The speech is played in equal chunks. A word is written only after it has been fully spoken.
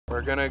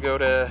We're gonna go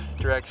to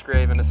Dirac's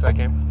grave in a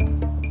second.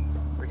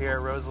 We're here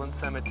at Roseland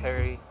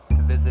Cemetery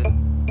to visit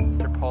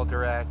Mr. Paul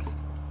Dirac's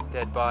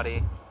dead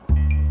body.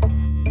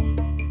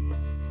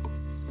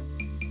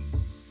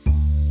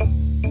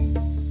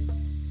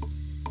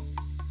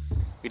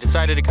 We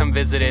decided to come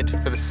visit it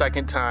for the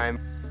second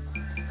time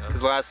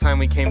because last time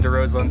we came to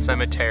Roseland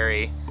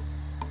Cemetery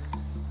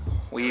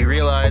we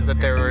realized that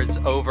there was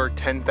over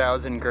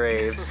 10,000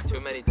 graves.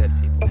 Too many dead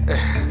people.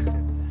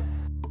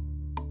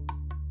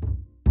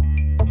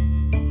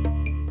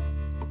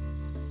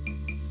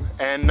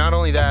 And not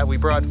only that, we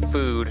brought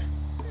food.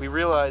 We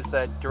realized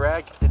that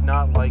Dirac did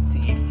not like to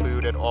eat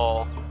food at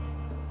all.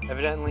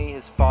 Evidently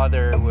his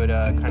father would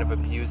kind of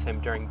abuse him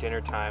during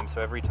dinner time,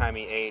 so every time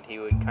he ate he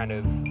would kind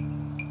of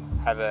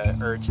have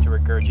an urge to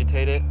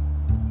regurgitate it.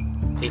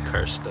 He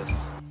cursed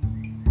us.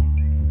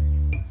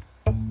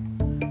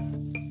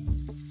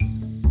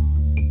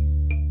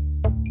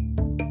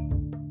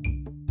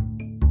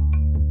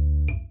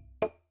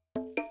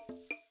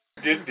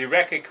 The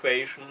Dirac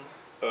equation,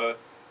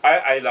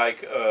 I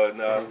like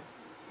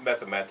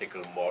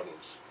mathematical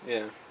models.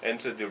 Yeah. And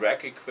the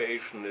Dirac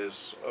equation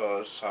is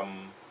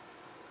some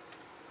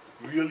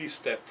really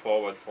step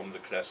forward from the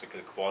classical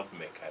quantum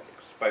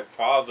mechanics. By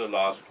far the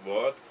last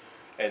word,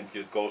 and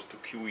it goes to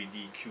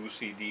QED,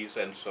 QCDs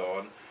and so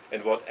on.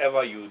 And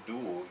whatever you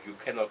do, you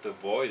cannot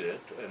avoid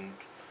it, and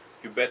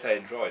you better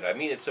enjoy it. I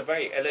mean, it's a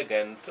very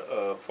elegant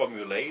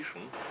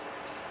formulation.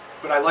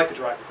 But I like the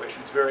Dirac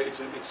equation.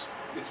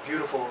 It's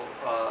beautiful,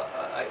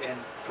 and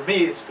for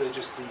me, it's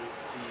just the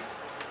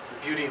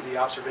beauty of the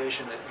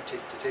observation that you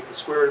take the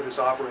square root of this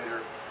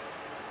operator.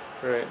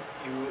 Right.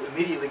 You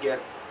immediately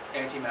get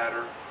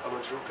antimatter, although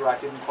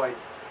Dirac didn't quite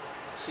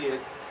see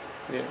it.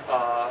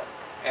 Yeah.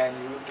 And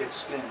you get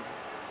spin.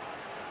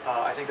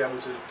 I think that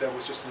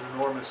was just an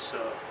enormous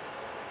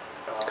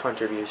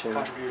contribution.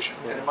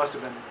 And it must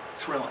have been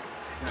thrilling.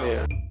 You know?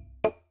 Yeah.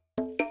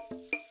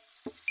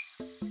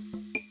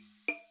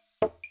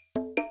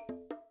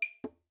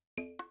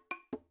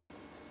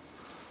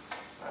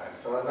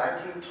 So in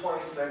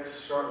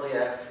 1926, shortly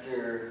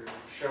after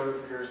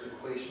Schrödinger's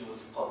equation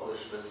was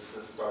published,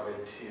 physicists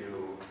started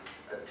to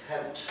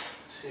attempt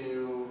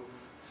to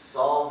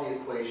solve the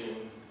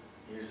equation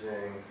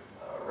using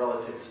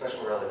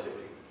special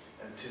relativity.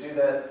 And to do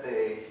that,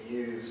 they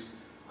used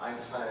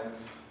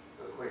Einstein's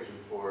equation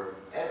for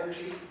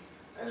energy,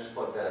 and just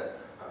plug that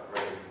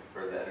right in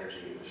for the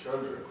energy in the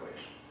Schrödinger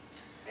equation.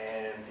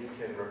 And you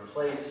can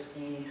replace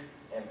E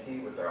and P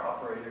with their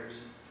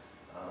operators,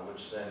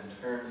 which then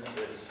turns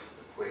this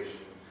equation,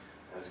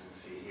 as you can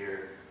see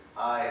here,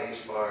 I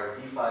h bar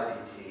d phi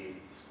dt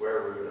square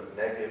root of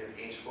negative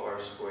h bar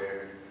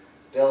squared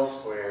del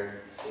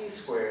squared c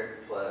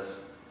squared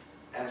plus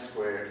m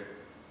squared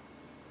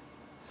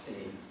c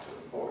to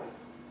the fourth.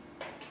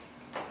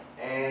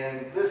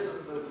 And this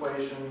is the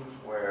equation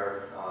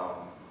where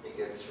it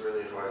gets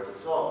really hard to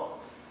solve.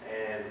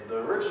 And the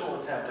original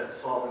attempt at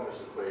solving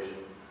this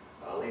equation,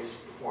 at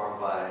least performed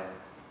by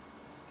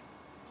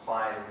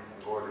Klein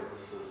and Gordon,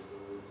 this is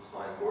the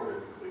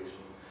Klein-Gordon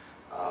equation,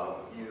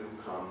 you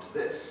come to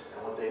this.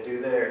 And what they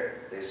do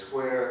there, they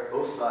square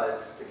both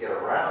sides to get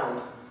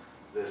around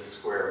this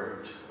square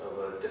root of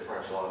a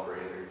differential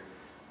operator.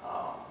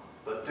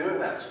 But doing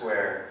that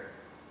square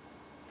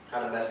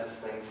kind of messes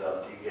things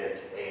up. You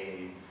get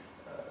a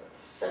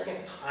second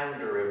time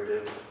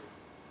derivative,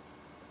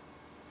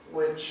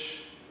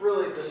 which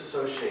really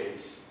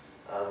disassociates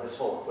this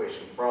whole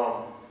equation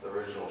from the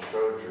original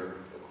Schrödinger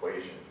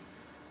equation.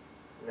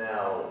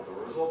 Now, the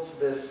results of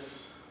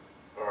this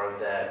are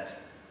that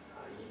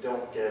you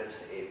don't get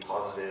a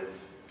positive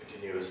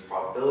continuous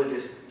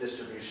probability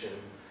distribution,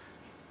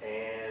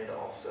 and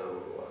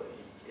also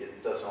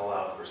it doesn't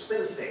allow for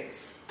spin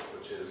states,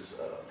 which is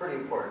pretty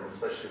important,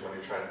 especially when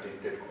you're trying to do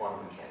good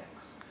quantum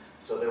mechanics.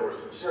 So there were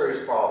some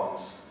serious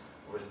problems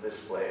with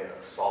this way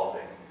of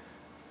solving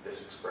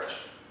this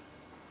expression.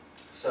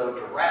 So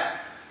Dirac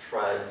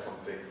tried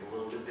something a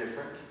little bit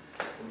different.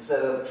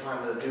 Instead of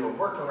trying to do a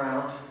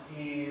workaround,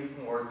 he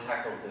more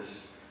tackled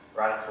this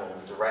radical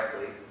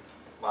directly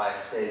by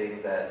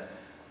stating that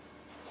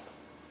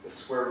the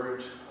square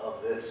root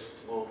of this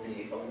will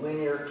be a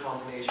linear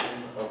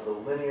combination of the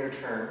linear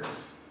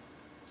terms.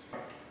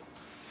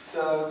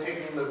 So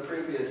taking the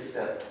previous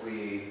step,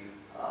 we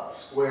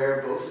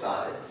square both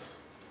sides,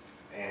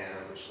 and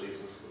which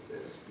leaves us with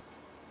this.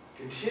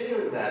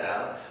 Continuing that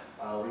out,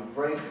 we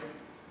break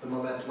the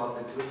momentum up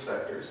into its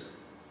vectors,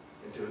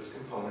 into its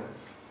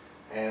components,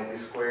 and we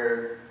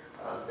square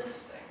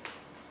this thing.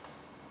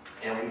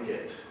 And we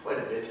get quite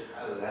a bit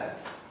out of that.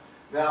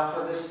 Now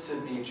for this to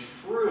be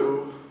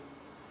true,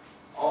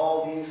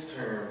 all these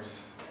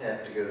terms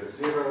have to go to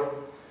 0.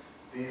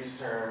 These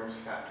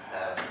terms have to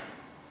have,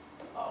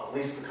 at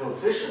least the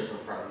coefficients in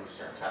front of these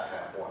terms have to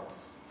have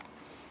 1s.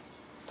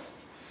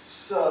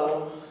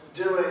 So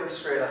doing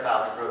straight up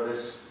algebra,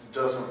 this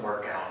doesn't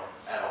work out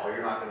at all.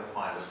 You're not going to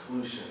find a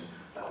solution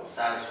that will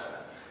satisfy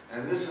that.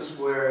 And this is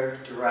where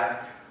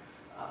Dirac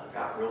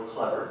got real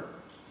clever.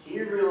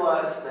 He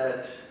realized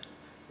that,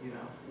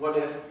 what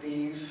if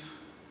these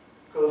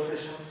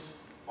coefficients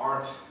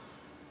aren't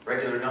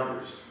regular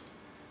numbers?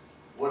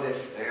 What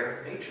if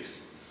they're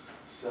matrices?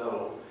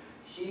 So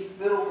he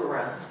fiddled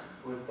around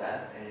with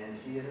that, and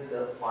he ended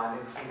up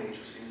finding some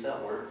matrices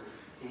that worked.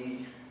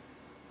 He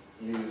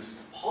used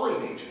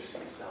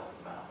polymatrices to help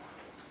him out.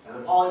 And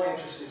the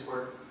polymatrices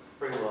work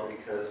pretty well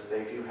because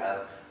they do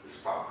have this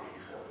property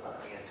of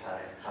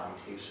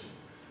anti-commutation.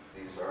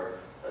 These are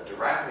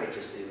Dirac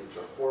matrices, which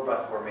are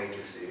 4x4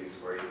 matrices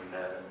where you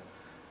have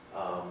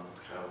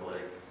kind of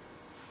like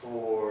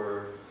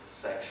 4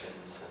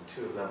 sections, and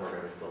 2 of them are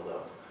going to be filled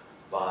up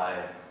by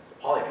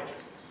the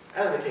polymatrices.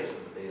 And in the case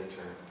of the beta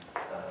term,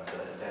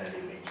 the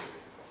identity matrix.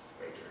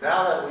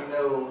 Now that we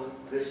know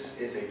this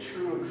is a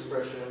true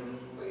expression,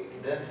 we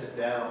condense it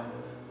down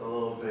a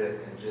little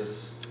bit and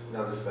just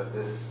notice that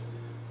this,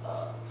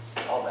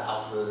 all the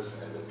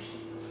alphas and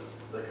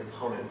the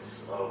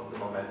components of the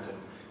momentum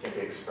can be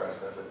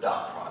expressed as a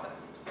dot product.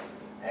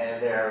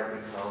 And there we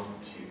come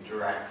to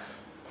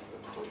Dirac's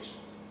equation.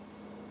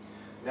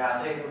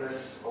 Now, taking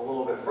this a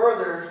little bit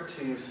further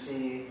to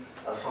see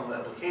some of the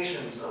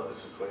implications of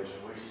this equation,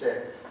 we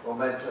set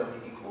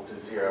momentum equal to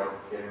 0,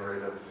 getting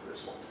rid of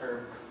this whole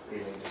term,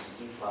 leaving just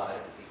E phi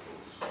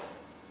equals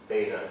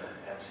beta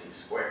mc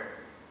squared.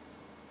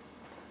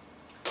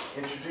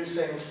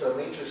 Introducing some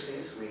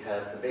matrices, we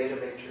have the beta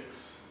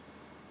matrix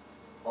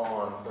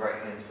on the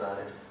right-hand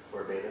side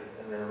for beta,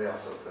 and then we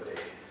also put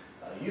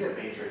a unit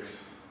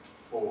matrix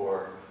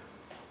for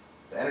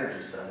the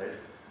energy side,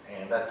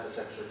 and that's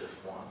essentially just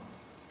 1.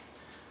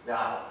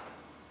 Now,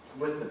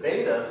 with the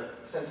beta,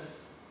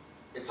 since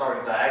it's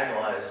already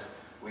diagonalized,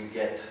 we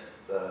get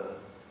the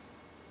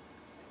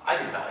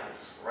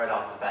eigenvalues right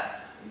off the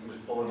bat. You can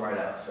just pull them right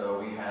out. So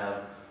we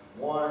have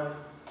 1,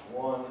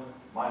 1,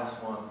 minus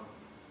 1,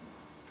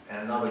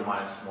 and another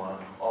minus 1,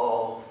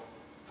 all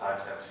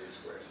times mc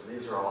squared. So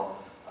these are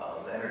all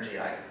the energy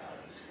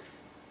eigenvalues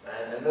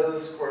here. And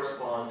those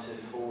correspond to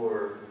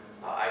 4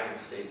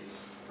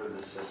 eigenstates for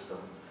the system.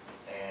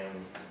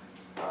 And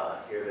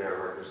here they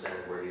are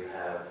represented where you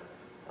have,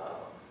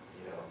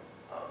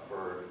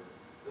 for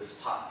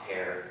this top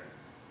pair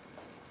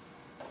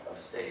of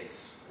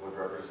states would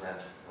represent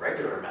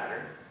regular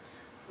matter.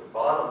 The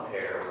bottom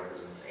pair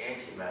represents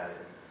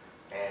antimatter.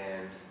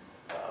 And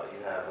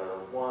you have a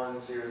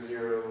 1, 0,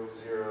 0,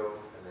 0,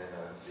 and then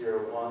a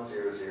 0, 1,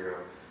 0, 0.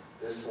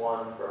 This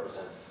one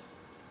represents,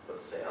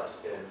 let's say,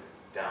 upspin,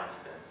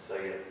 downspin. So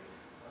you have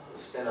the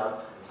spin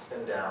up and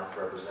spin down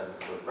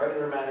represent for the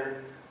regular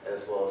matter,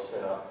 as well as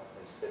spin up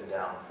and spin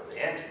down for the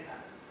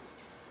antimatter.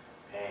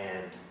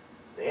 And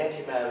the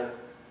antimatter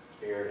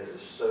here is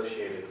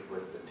associated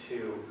with the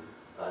 2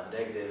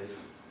 negative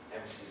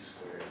mc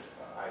squared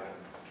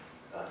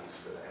eigenvalues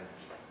for the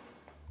energy.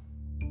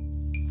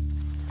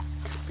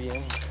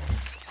 Bien.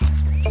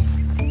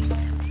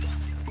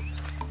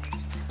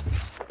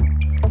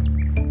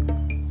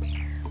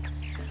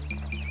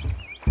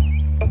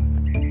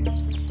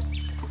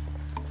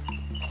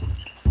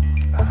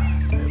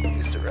 Did I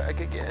lose Dirac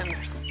again?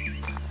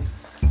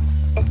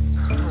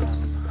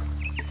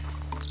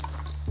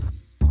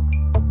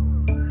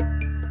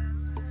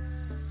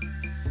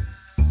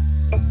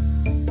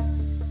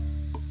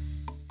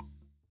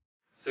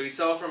 So we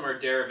saw from our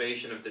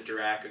derivation of the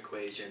Dirac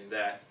equation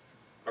that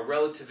a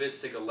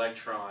relativistic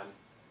electron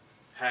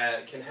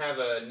can have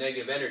a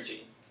negative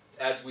energy,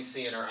 as we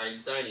see in our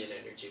Einsteinian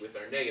energy with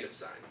our negative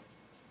sign.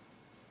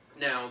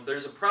 Now,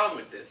 there's a problem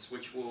with this,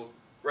 which we'll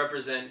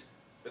represent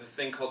with a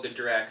thing called the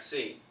Dirac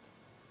sea.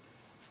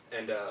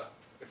 And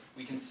if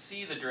we can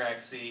see the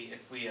Dirac sea,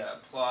 if we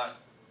plot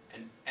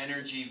an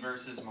energy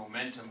versus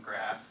momentum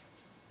graph,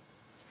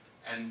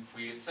 and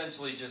we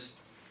essentially just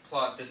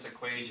plot this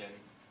equation,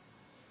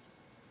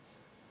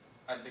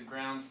 at the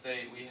ground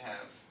state we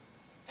have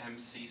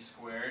mc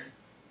squared,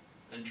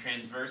 then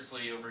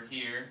transversely over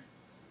here,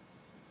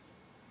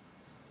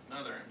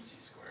 another mc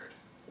squared.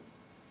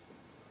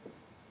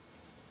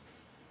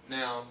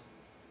 Now,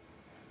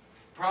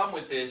 problem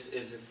with this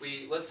is if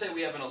let's say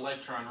we have an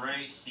electron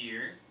right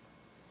here,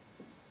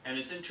 and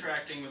it's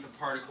interacting with a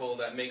particle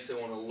that makes it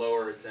want to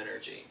lower its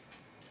energy.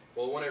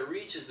 Well, when it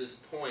reaches this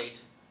point,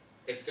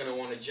 it's going to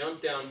want to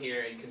jump down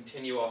here and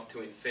continue off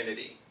to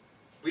infinity.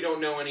 We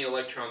don't know any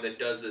electron that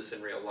does this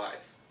in real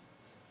life.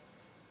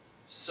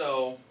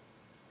 So,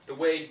 the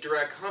way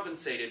Dirac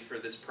compensated for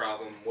this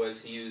problem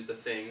was he used a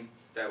thing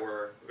that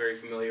we're very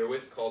familiar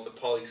with called the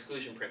Pauli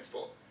exclusion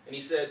principle. And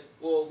he said,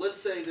 well, let's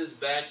say this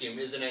vacuum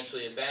isn't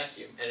actually a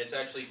vacuum, and it's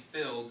actually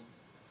filled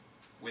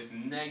with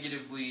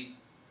negatively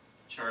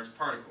charged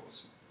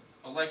particles,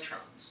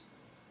 electrons.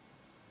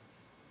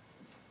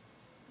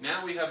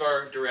 Now we have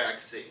our Dirac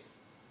sea.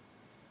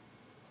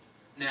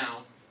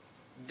 Now,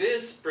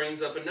 this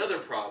brings up another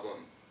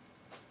problem.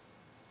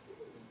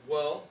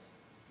 Well,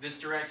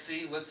 this Dirac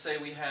sea, let's say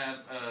we have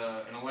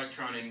an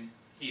electron in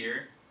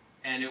here,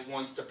 and it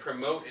wants to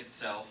promote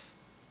itself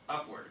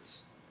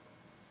upwards.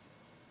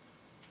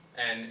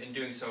 And in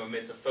doing so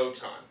emits a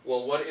photon.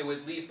 Well, what it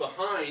would leave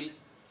behind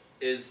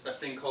is a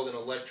thing called an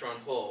electron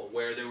hole,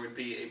 where there would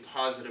be a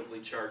positively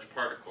charged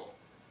particle.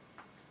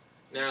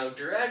 Now,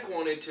 Dirac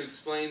wanted to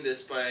explain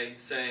this by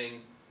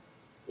saying,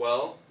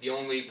 well, the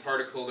only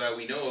particle that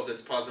we know of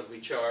that's positively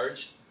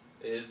charged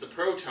is the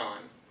proton.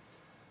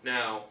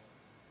 Now,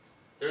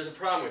 there's a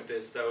problem with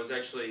this that was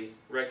actually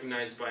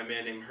recognized by a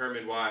man named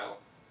Hermann Weyl.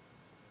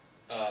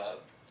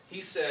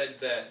 He said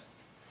that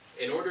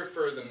in order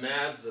for the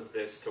maths of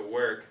this to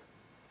work,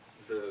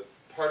 the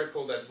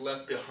particle that's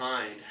left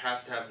behind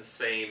has to have the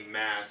same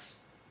mass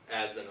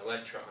as an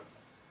electron.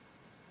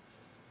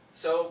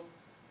 So,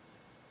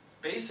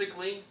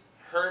 basically,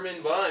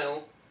 Hermann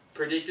Weyl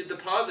predicted the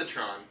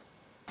positron.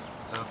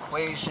 The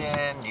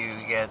equation, you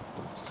get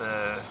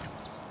the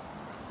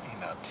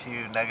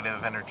two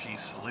negative energy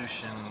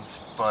solutions,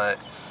 but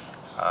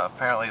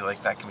apparently like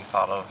that can be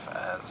thought of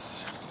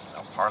as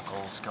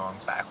particles going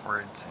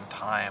backwards in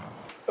time.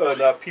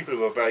 Now people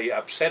were very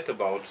upset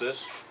about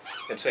this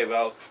and say,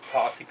 well,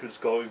 particles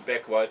going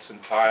backwards in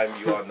time,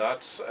 you are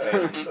nuts.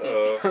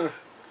 And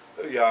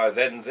yeah,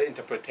 then the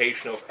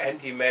interpretation of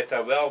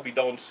antimatter, well, we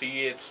don't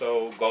see it,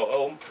 so go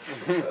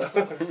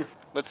home.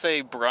 Let's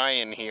say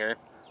Brian here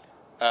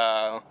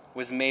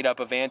was made up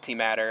of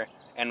antimatter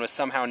and was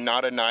somehow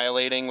not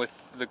annihilating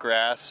with the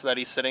grass that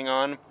he's sitting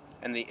on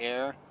and the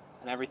air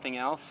and everything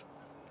else.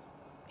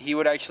 He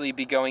would actually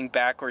be going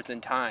backwards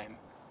in time.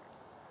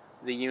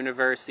 The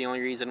universe, the only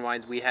reason why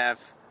we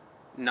have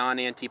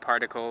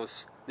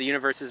non-antiparticles, the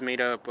universe is made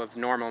up of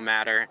normal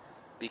matter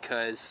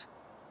because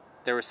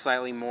there was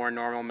slightly more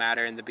normal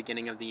matter in the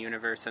beginning of the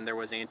universe than there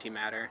was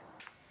antimatter.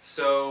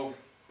 So,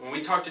 when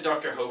we talked to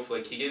Dr.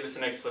 Hoflick, he gave us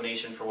an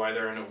explanation for why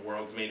there are no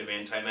worlds made of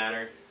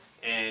antimatter.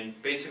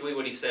 And basically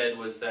what he said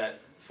was that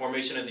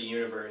formation of the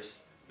universe,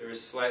 there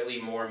was slightly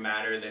more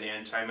matter than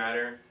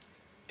antimatter.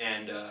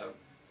 And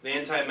the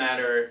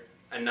antimatter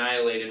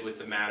annihilated with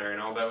the matter, and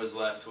all that was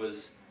left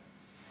was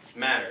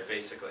matter,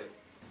 basically.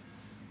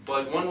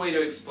 But one way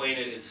to explain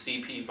it is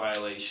CP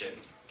violation.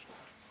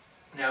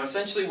 Now,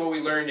 essentially what we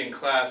learned in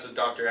class with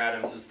Dr.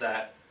 Adams was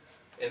that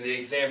in the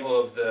example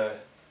of the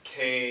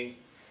kaon,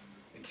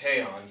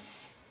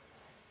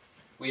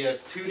 we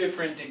have two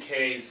different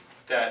decays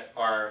that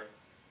are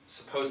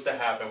supposed to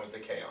happen with the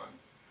kaon.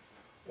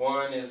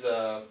 One is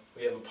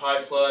we have a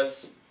pi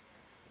plus,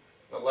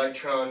 an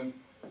electron,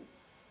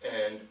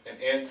 and an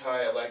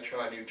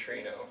anti-electron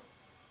neutrino.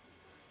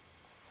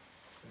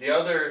 The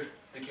other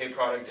decay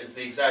product is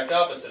the exact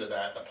opposite of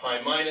that, a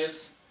pi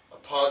minus, a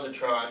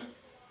positron,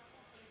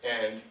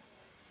 and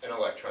an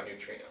electron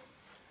neutrino.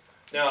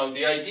 Now,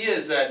 the idea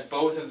is that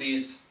both of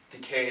these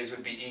decays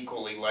would be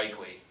equally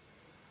likely.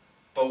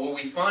 But what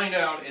we find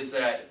out is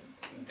that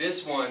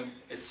this one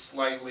is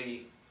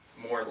slightly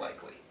more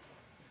likely.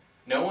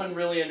 No one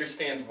really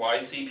understands why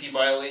CP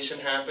violation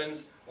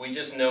happens. We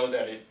just know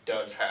that it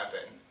does happen.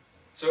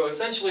 So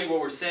essentially what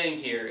we're saying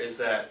here is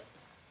that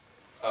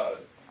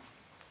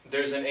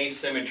there's an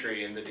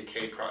asymmetry in the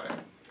decay product.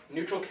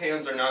 Neutral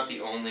kaons are not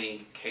the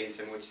only case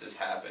in which this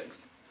happens.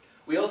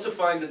 We also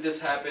find that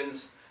this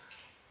happens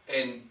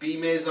in B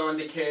meson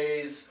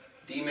decays,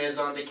 D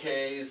meson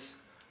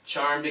decays,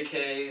 charm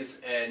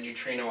decays, and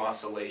neutrino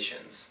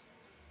oscillations.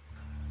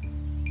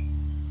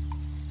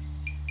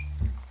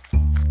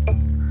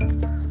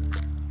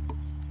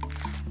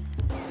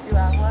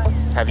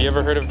 Have you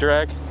ever heard of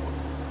Dirac?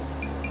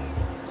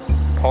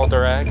 Paul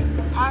Dirac?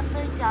 I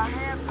think I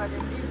have, but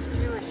if he's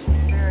Jewish,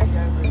 he's buried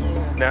over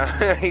there. No,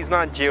 he's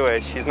not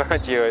Jewish. He's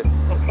not Jewish.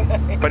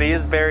 But he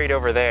is buried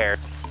over there.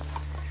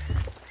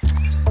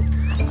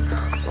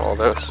 All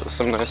those with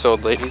some nice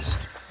old ladies.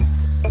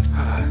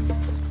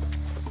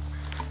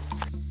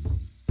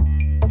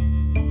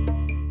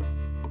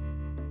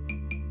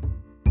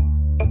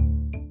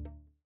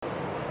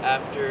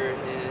 After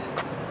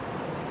his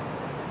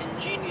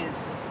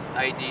ingenious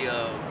idea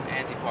of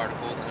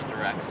antiparticles in a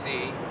Dirac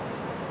sea,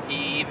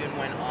 he even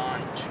went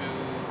on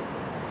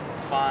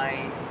to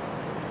find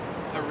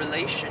a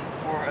relation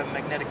for a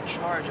magnetic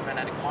charge, a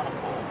magnetic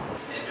monopole.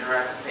 In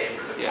Dirac's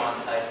paper, The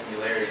Quantized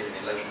Singularities in the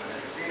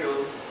Electromagnetic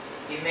Field,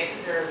 he makes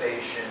a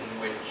derivation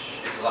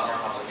which is a lot more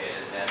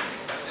complicated than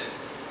expected.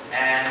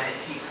 And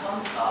he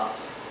comes up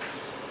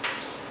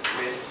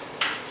with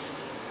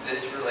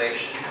this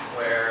relation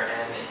where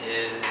n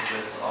is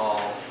just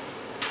all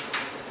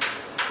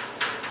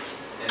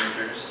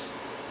integers.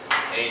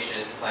 H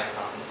is the Planck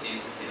constant, C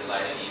is the speed of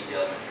light, and E is the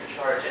elementary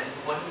charge. And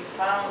what he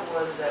found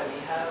was that we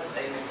have a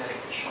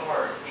magnetic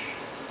charge.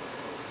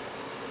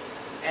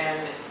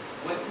 And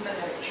with the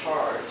magnetic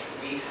charge,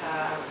 we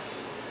have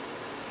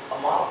a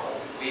monopole.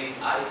 In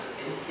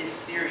his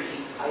theory,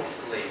 he's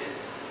isolated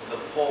the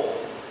pole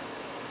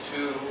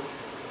to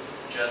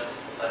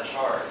just a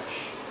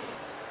charge.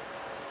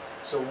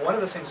 So one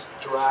of the things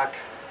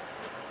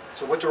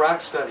what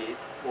Dirac studied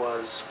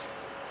was,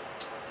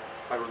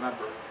 if I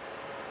remember,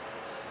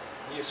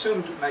 he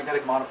assumed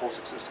magnetic monopoles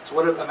existed. So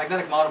what a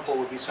magnetic monopole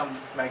would be some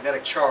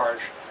magnetic charge,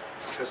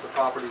 which has the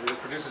property that it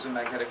produces a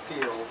magnetic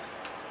field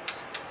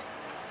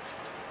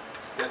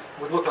that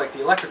would look like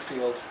the electric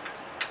field.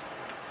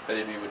 But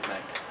it'd be with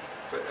magnet.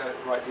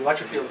 Right, the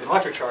electric field is an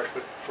electric charge,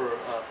 but for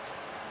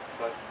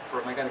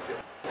a magnetic field.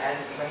 And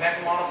the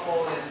magnetic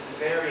monopole is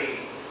very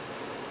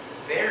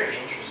very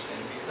interesting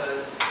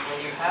because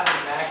when you have a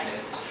magnet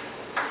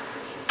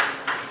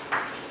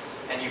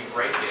and you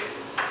break it,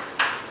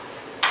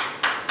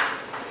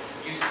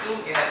 you still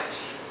get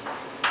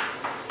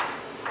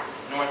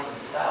north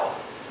and south.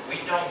 We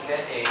don't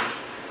get a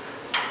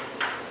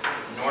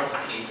north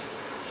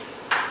piece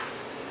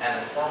and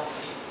a south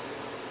piece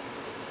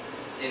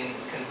in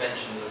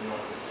conventions of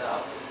north and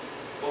south.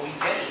 What we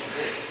get is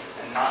this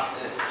and not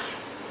this.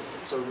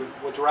 So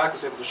what Dirac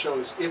was able to show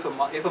is if a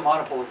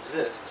monopole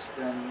exists,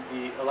 then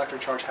the electric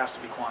charge has to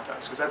be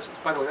quantized. Because that's,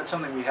 by the way, that's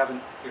something we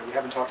haven't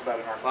talked about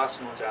in our class.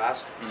 No one's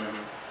asked.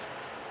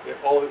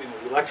 All the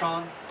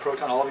electron,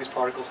 proton, all these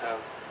particles have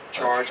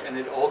charge, and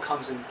it all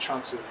comes in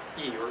chunks of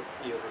E or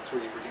E over 3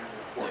 if we're dealing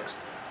with quarks.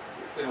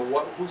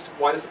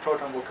 Why does the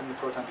proton? What can the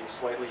proton be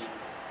slightly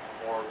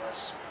more or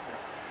less?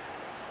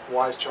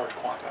 Why is charge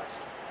quantized?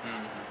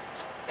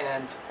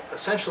 And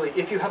essentially,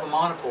 if you have a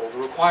monopole, the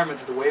requirement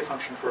that the wave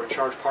function for a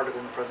charged particle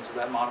in the presence of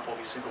that monopole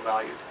be single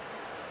valued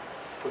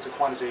puts a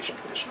quantization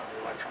condition on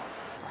the electron.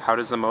 How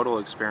does the modal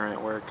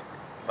experiment work?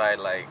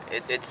 By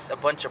it's a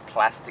bunch of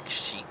plastic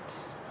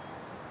sheets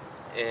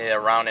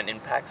around an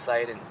impact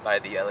site and by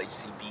the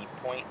LHCb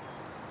point,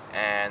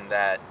 and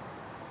that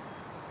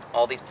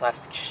all these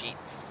plastic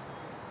sheets,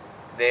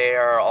 they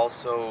are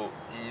also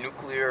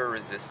nuclear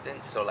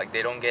resistant, so like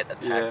they don't get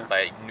attacked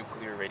by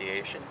nuclear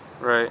radiation.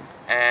 Right.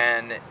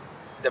 And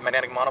the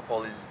magnetic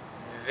monopole is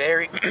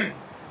very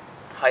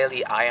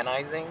highly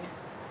ionizing,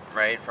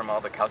 right, from all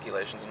the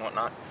calculations and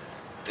whatnot.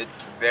 It's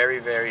very,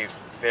 very,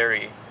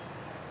 very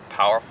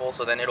powerful,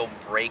 so then it'll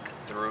break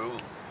through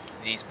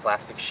these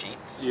plastic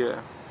sheets.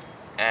 Yeah.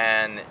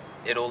 And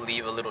it'll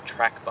leave a little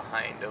track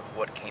behind of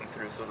what came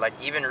through. So like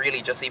even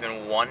really just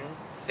even one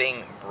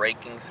thing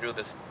breaking through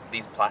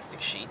these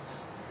plastic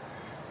sheets,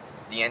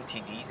 the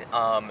NTDs,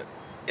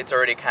 it's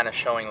already kind of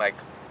showing like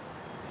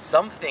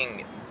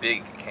something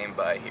big came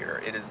by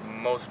here. It is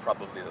most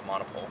probably the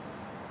monopole.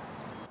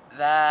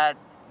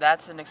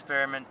 That's an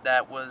experiment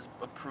that was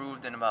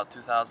approved in about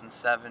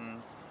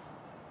 2007,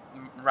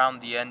 around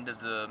the end of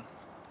the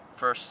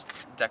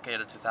first decade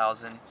of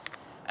 2000.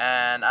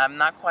 And I'm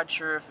not quite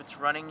sure if it's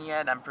running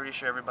yet. I'm pretty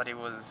sure everybody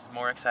was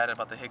more excited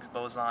about the Higgs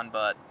boson,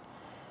 but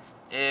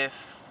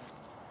if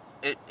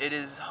it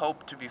is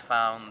hoped to be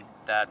found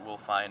that we'll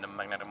find a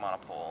magnetic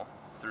monopole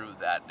through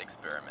that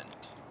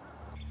experiment.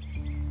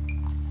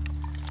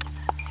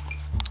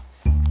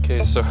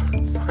 Okay, so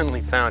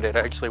finally found it. I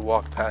actually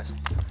walked past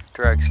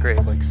Dirac's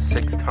grave like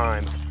 6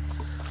 times,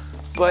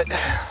 but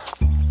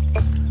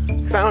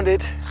found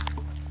it.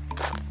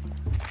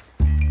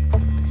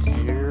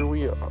 Here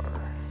we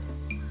are.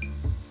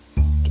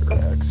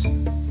 Dirac's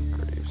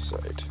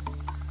gravesite.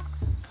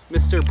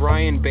 Mr.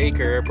 Brian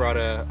Baker brought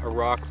a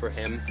rock for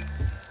him.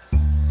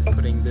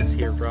 Putting this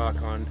here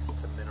rock on.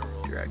 It's a mineral.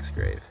 Dirac's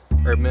grave.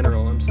 Or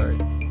mineral, I'm sorry.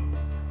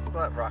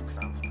 But rock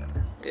sounds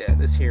better. Yeah,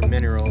 this here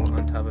mineral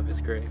on top of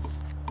his grave.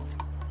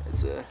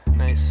 It's a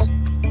nice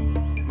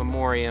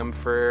memoriam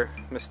for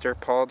Mr.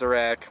 Paul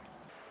Dirac.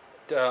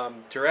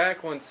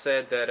 Dirac once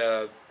said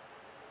that,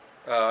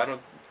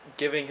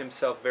 giving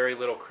himself very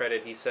little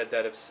credit, he said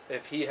that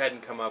if he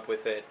hadn't come up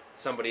with it,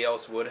 somebody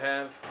else would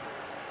have.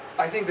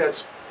 I think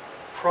that's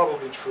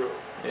probably true.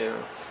 Yeah.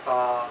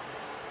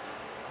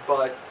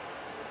 But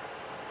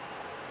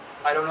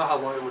I don't know how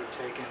long it would have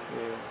taken.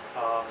 Yeah.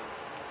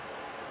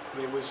 I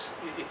mean,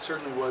 it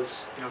certainly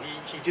was.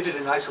 He did it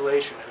in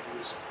isolation.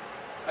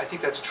 I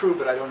think that's true,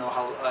 but I don't know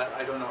how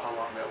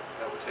long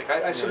that would take.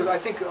 I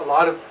think a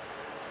lot of,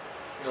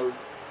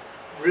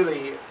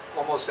 really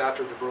almost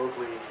after de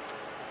Broglie,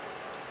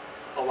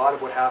 a lot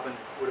of what happened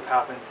would have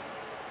happened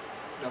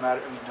no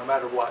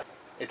matter what.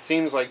 It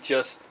seems like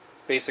just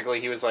basically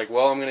he was like,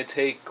 well, I'm going to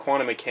take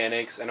quantum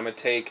mechanics and I'm going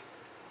to take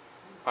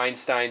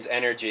Einstein's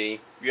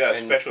energy. Yeah,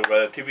 special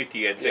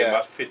relativity, and they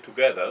must fit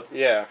together.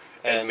 Yeah.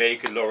 And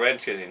make a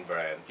Lorentzian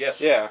invariant.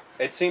 Yes. Yeah.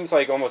 It seems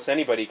like almost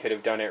anybody could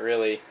have done it,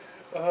 really.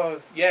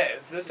 Yeah,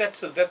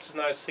 that's a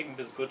nice thing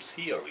with good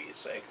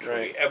theories, actually.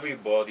 Right.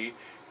 Everybody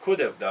could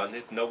have done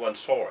it, no one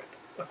saw it.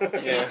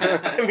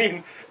 Yeah. I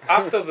mean,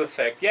 after the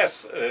fact,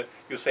 yes,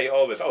 you say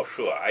always, oh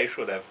sure, I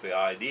should have the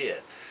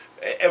idea.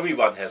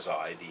 Everyone has an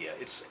idea.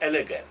 It's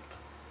elegant.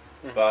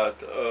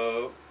 But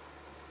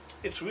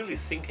it's really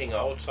thinking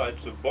outside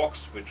the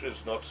box, which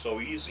is not so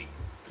easy.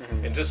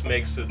 And this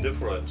makes the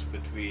difference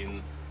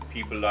between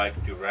people like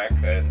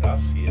Dirac and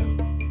us here.